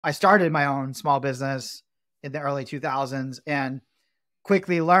I started my own small business in the early 2000s and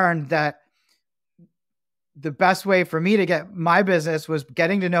quickly learned that the best way for me to get my business was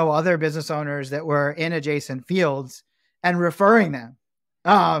getting to know other business owners that were in adjacent fields and referring them.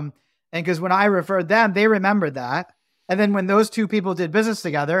 And because when I referred them, they remembered that. And then when those two people did business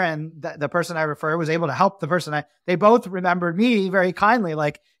together and the person I referred was able to help the person they both remembered me very kindly.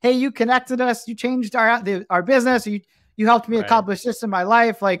 Like, hey, you connected us, you changed our business. You helped me accomplish this in my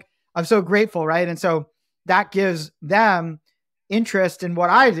life. Like, I'm so grateful. Right. And so that gives them interest in what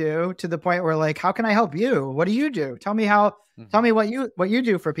I do to the point where like, how can I help you? What do you do? Tell me what you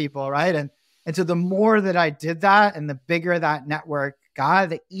do for people. Right. And so the more that I did that and the bigger that network got,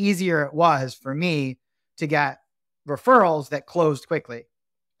 the easier it was for me to get referrals that closed quickly.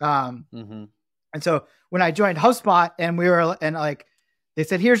 And so when I joined HubSpot and like, they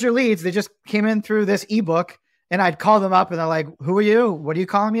said, here's your leads. They just came in through this ebook and I'd call them up and they're like, who are you? What are you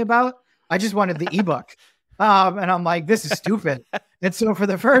calling me about? I just wanted the ebook. And I'm like, this is stupid. And so for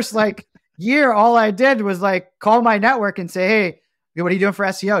the first like year, all I did was like call my network and say, hey, what are you doing for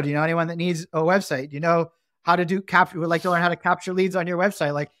SEO? Do you know anyone that needs a website? Do you know how to would like to learn how to capture leads on your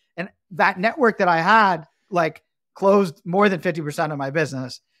website? Like, and that network that I had like closed more than 50% of my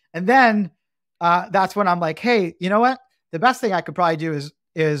business. And then that's when I'm like, hey, you know what? The best thing I could probably do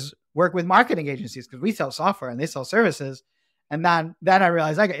is work with marketing agencies because we sell software and they sell services. And then I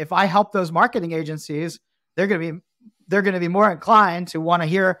realized like if I help those marketing agencies, they're going to be more inclined to want to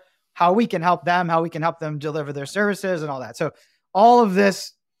hear how we can help them deliver their services and all that. So all of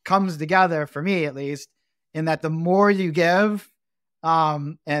this comes together for me, at least, in that the more you give,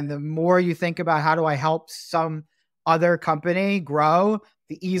 and the more you think about how do I help some other company grow,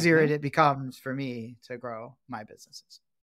 the easier it becomes for me to grow my businesses.